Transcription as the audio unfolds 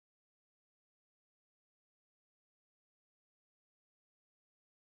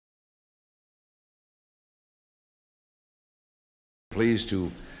pleased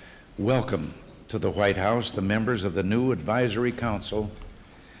to welcome to the White House the members of the new Advisory Council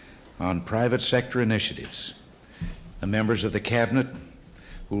on Private Sector Initiatives. The members of the Cabinet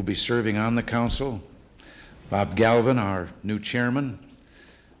who will be serving on the Council: Bob Galvin, our new chairman;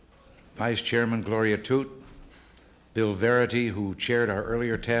 Vice Chairman Gloria Toot; Bill Verity, who chaired our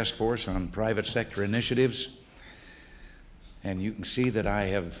earlier task force on private sector initiatives. And you can see that I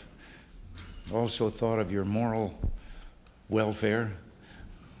have also thought of your moral welfare,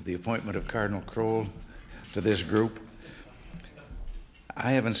 the appointment of Cardinal Kroll to this group.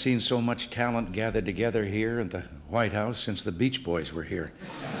 I haven't seen so much talent gathered together here at the White House since the Beach Boys were here.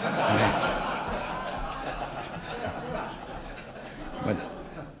 But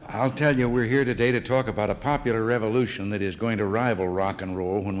I'll tell you, we're here today to talk about a popular revolution that is going to rival rock and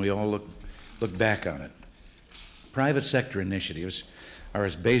roll when we all look back on it. Private sector initiatives are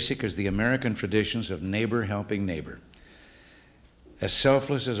as basic as the American traditions of neighbor helping neighbor, as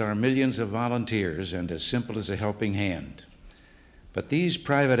selfless as our millions of volunteers, and as simple as a helping hand. But these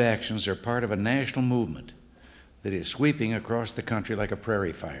private actions are part of a national movement that is sweeping across the country like a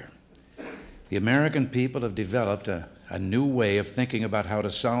prairie fire. The American people have developed a new way of thinking about how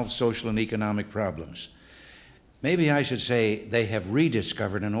to solve social and economic problems. Maybe I should say they have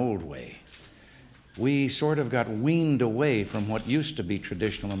rediscovered an old way. We sort of got weaned away from what used to be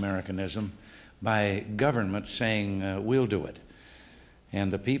traditional Americanism by government saying, we'll do it. And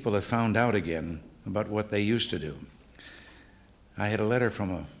the people have found out again about what they used to do. I had a letter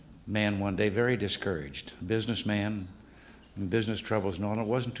from a man one day, very discouraged, a businessman, in business troubles and all. It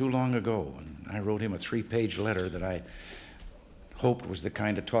wasn't too long ago, and I wrote him a 3-page letter that I hoped was the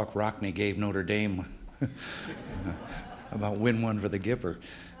kind of talk Rockney gave Notre Dame about win one for the Gipper.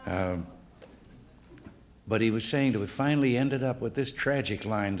 But he was saying to it, finally ended up with this tragic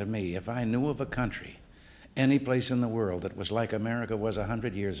line to me: if I knew of a country, any place in the world, that was like America was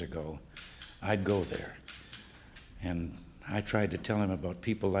 100 years ago, I'd go there. And I tried to tell him about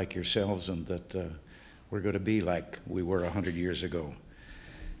people like yourselves, and that we're going to be like we were 100 years ago.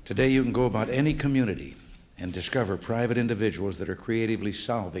 Today you can go about any community and discover private individuals that are creatively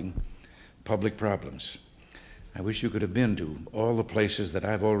solving public problems. I wish you could have been to all the places that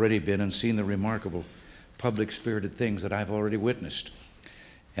I've already been and seen the remarkable public-spirited things that I've already witnessed.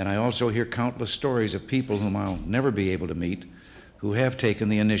 And I also hear countless stories of people whom I'll never be able to meet who have taken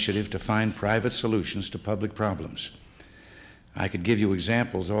the initiative to find private solutions to public problems. I could give you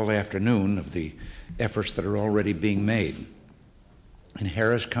examples all afternoon of the efforts that are already being made. In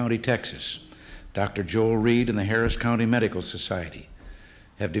Harris County, Texas, Dr. Joel Reed and the Harris County Medical Society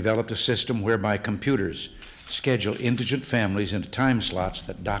have developed a system whereby computers schedule indigent families into time slots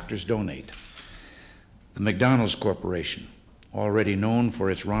that doctors donate. The McDonald's Corporation, already known for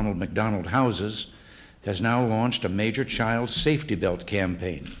its Ronald McDonald houses, has now launched a major child safety belt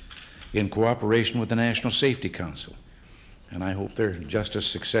campaign in cooperation with the National Safety Council. And I hope they're just as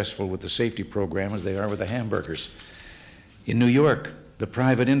successful with the safety program as they are with the hamburgers. In New York, the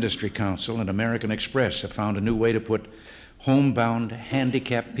Private Industry Council and American Express have found a new way to put homebound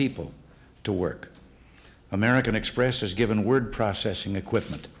handicapped people to work. American Express has given word processing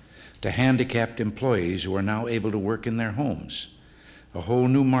equipment to handicapped employees who are now able to work in their homes. A whole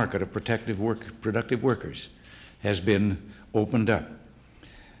new market of productive workers has been opened up.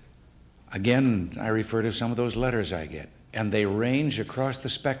 Again, I refer to some of those letters I get, and they range across the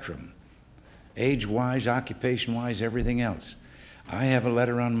spectrum, age-wise, occupation-wise, everything else. I have a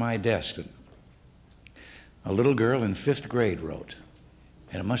letter on my desk that a little girl in 5th grade wrote,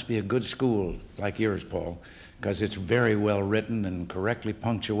 and it must be a good school like yours, Paul, because it's very well written and correctly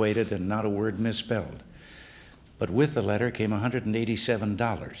punctuated and not a word misspelled. But with the letter came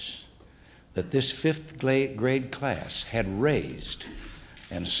 $187 that this 5th grade class had raised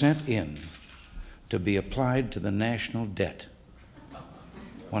and sent in to be applied to the national debt.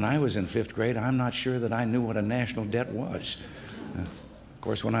 When I was in 5th grade, I'm not sure that I knew what a national debt was. Of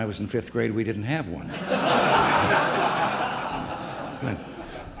course, when I was in 5th grade, we didn't have one. But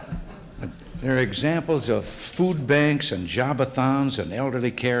there are examples of food banks and job-a-thons and elderly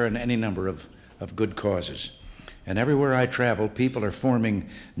care and any number of good causes. And everywhere I travel, people are forming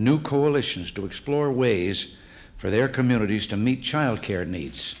new coalitions to explore ways for their communities to meet child care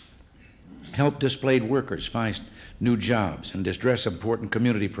needs, help displaced workers find new jobs, and address important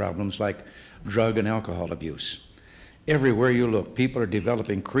community problems like drug and alcohol abuse. Everywhere you look, people are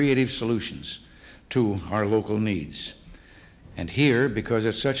developing creative solutions to our local needs. And here, because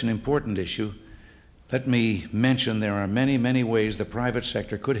it's such an important issue, let me mention there are many, many ways the private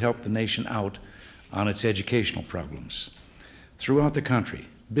sector could help the nation out on its educational problems. Throughout the country,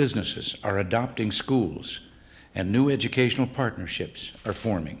 businesses are adopting schools and new educational partnerships are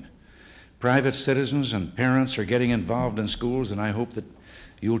forming. Private citizens and parents are getting involved in schools, and I hope that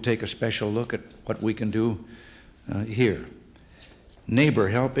you'll take a special look at what we can do here. Neighbor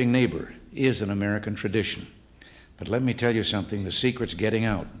helping neighbor is an American tradition. But let me tell you something, the secret's getting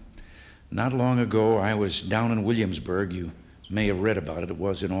out. Not long ago, I was down in Williamsburg. You may have read about it. It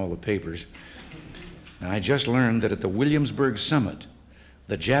was in all the papers. And I just learned that at the Williamsburg Summit,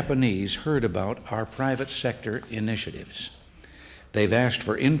 the Japanese heard about our private sector initiatives. They've asked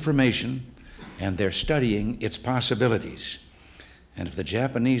for information, and they're studying its possibilities. And if the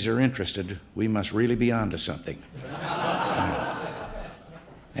Japanese are interested, we must really be onto something.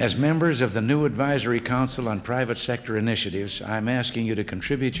 As members of the new Advisory Council on Private Sector Initiatives, I'm asking you to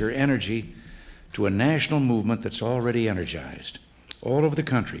contribute your energy to a national movement that's already energized. All over the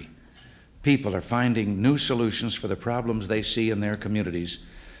country, people are finding new solutions for the problems they see in their communities,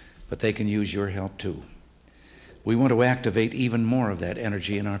 but they can use your help too. We want to activate even more of that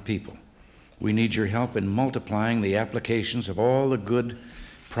energy in our people. We need your help in multiplying the applications of all the good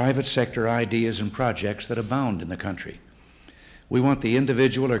private sector ideas and projects that abound in the country. We want the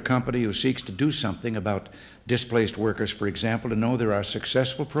individual or company who seeks to do something about displaced workers, for example, to know there are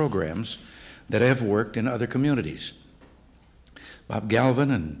successful programs that have worked in other communities. Bob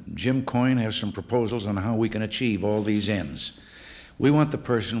Galvin and Jim Coyne have some proposals on how we can achieve all these ends. We want the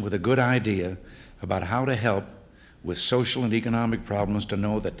person with a good idea about how to help with social and economic problems to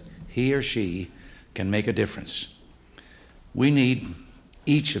know that he or she can make a difference. We need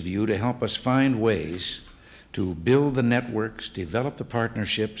each of you to help us find ways to build the networks, develop the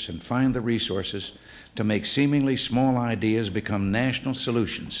partnerships, and find the resources to make seemingly small ideas become national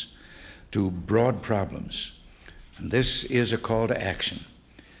solutions to broad problems. And this is a call to action.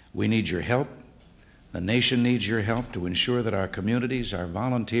 We need your help. The nation needs your help to ensure that our communities, our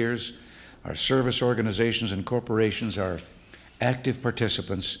volunteers, our service organizations and corporations are active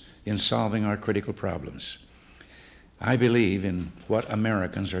participants in solving our critical problems. I believe in what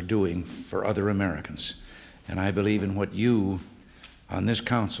Americans are doing for other Americans, and I believe in what you on this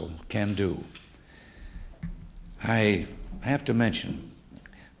council can do. I have to mention,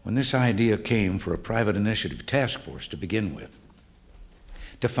 when this idea came for a private initiative task force to begin with,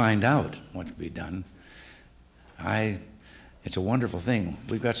 to find out what could be done, it's a wonderful thing.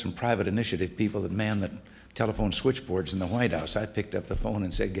 We've got some private initiative people that man the telephone switchboards in the White House. I picked up the phone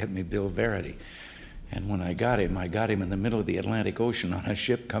and said, "Get me Bill Verity." And when I got him in the middle of the Atlantic Ocean on a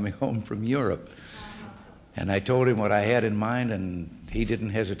ship coming home from Europe. And I told him what I had in mind, and he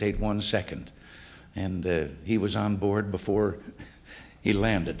didn't hesitate 1 second. And he was on board before he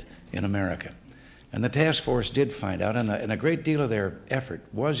landed in America. And the task force did find out, and a great deal of their effort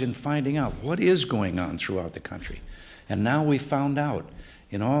was in finding out what is going on throughout the country. And now we found out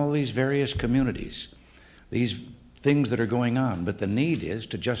in all these various communities, these things that are going on, but the need is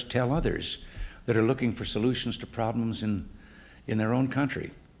to just tell others that are looking for solutions to problems in their own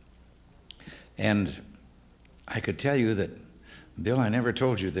country. And I could tell you that, Bill, I never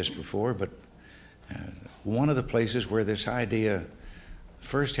told you this before, but one of the places where this idea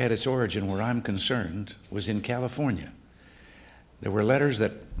first had its origin, where I'm concerned, was in California. There were letters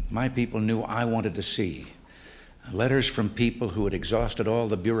that my people knew I wanted to see. Letters from people who had exhausted all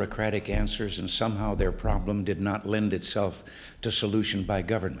the bureaucratic answers, and somehow their problem did not lend itself to solution by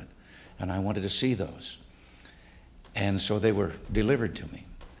government. And I wanted to see those. And so they were delivered to me.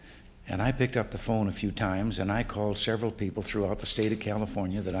 And I picked up the phone a few times, and I called several people throughout the state of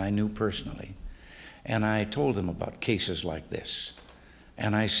California that I knew personally. And I told them about cases like this.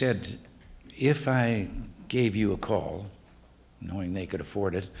 And I said, if I gave you a call, knowing they could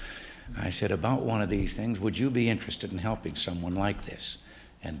afford it, I said, about one of these things, would you be interested in helping someone like this?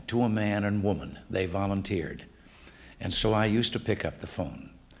 And to a man and woman, they volunteered. And so I used to pick up the phone.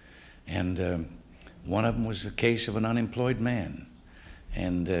 And one of them was the case of an unemployed man.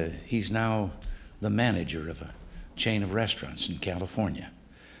 And he's now the manager of a chain of restaurants in California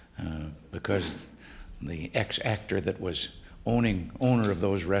because the ex-actor that was owner of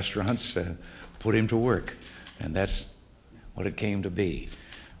those restaurants put him to work. And that's what it came to be.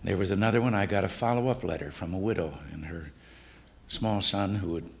 There was another one. I got a follow-up letter from a widow and her small son, who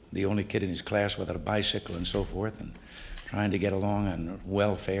was the only kid in his class without a bicycle and so forth, and trying to get along on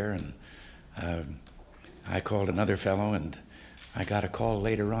welfare. And I called another fellow, and I got a call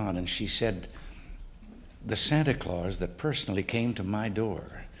later on, and she said, the Santa Claus that personally came to my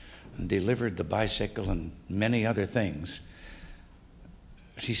door and delivered the bicycle and many other things,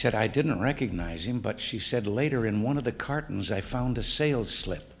 she said, I didn't recognize him, but she said later in one of the cartons I found a sales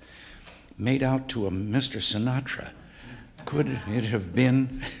slip made out to a Mr. Sinatra. Could it have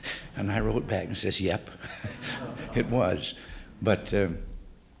been And I wrote back and says, yep, it was. But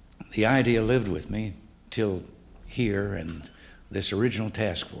the idea lived with me till here and this original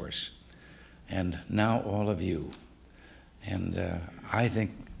task force, and now all of you. And I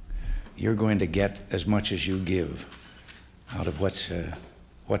think you're going to get as much as you give out of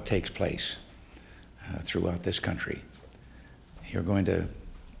what takes place throughout this country. You're going to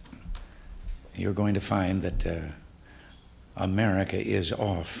find that America is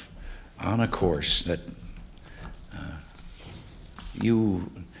off on a course that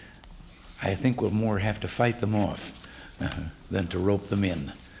I think, will more have to fight them off than to rope them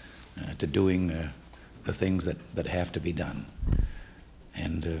in to doing the things that have to be done.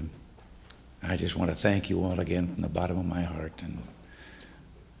 And I just want to thank you all again from the bottom of my heart. And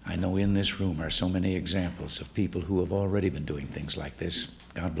I know in this room are so many examples of people who have already been doing things like this.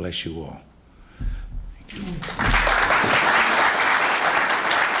 God bless you all. Thank you.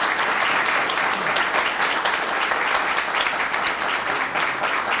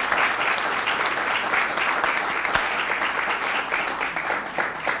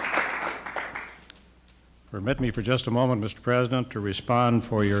 Permit me for just a moment, Mr. President, to respond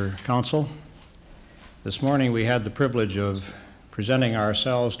for your counsel. This morning we had the privilege of presenting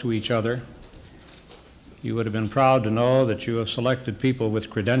ourselves to each other. You would have been proud to know that you have selected people with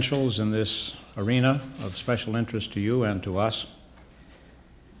credentials in this arena of special interest to you and to us.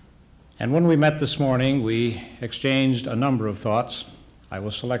 And when we met this morning, we exchanged a number of thoughts. I will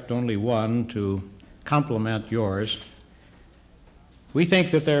select only one to complement yours. We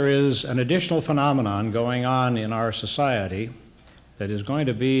think that there is an additional phenomenon going on in our society that is going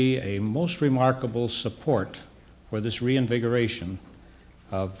to be a most remarkable support for this reinvigoration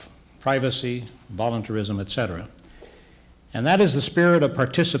of privacy, voluntarism, etc. And that is the spirit of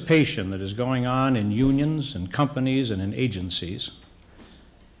participation that is going on in unions and companies and in agencies.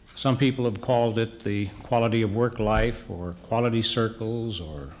 Some people have called it the quality of work life or quality circles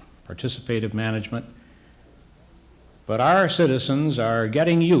or participative management. But our citizens are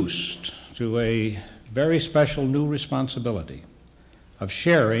getting used to a very special new responsibility of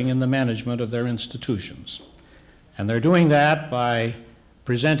sharing in the management of their institutions. And they're doing that by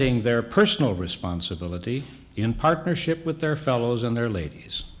presenting their personal responsibility in partnership with their fellows and their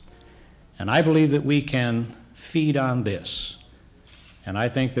ladies. And I believe that we can feed on this. And I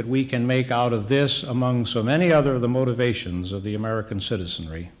think that we can make out of this, among so many other of the motivations of the American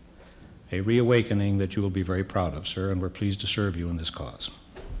citizenry, a reawakening that you will be very proud of, sir, and we're pleased to serve you in this cause.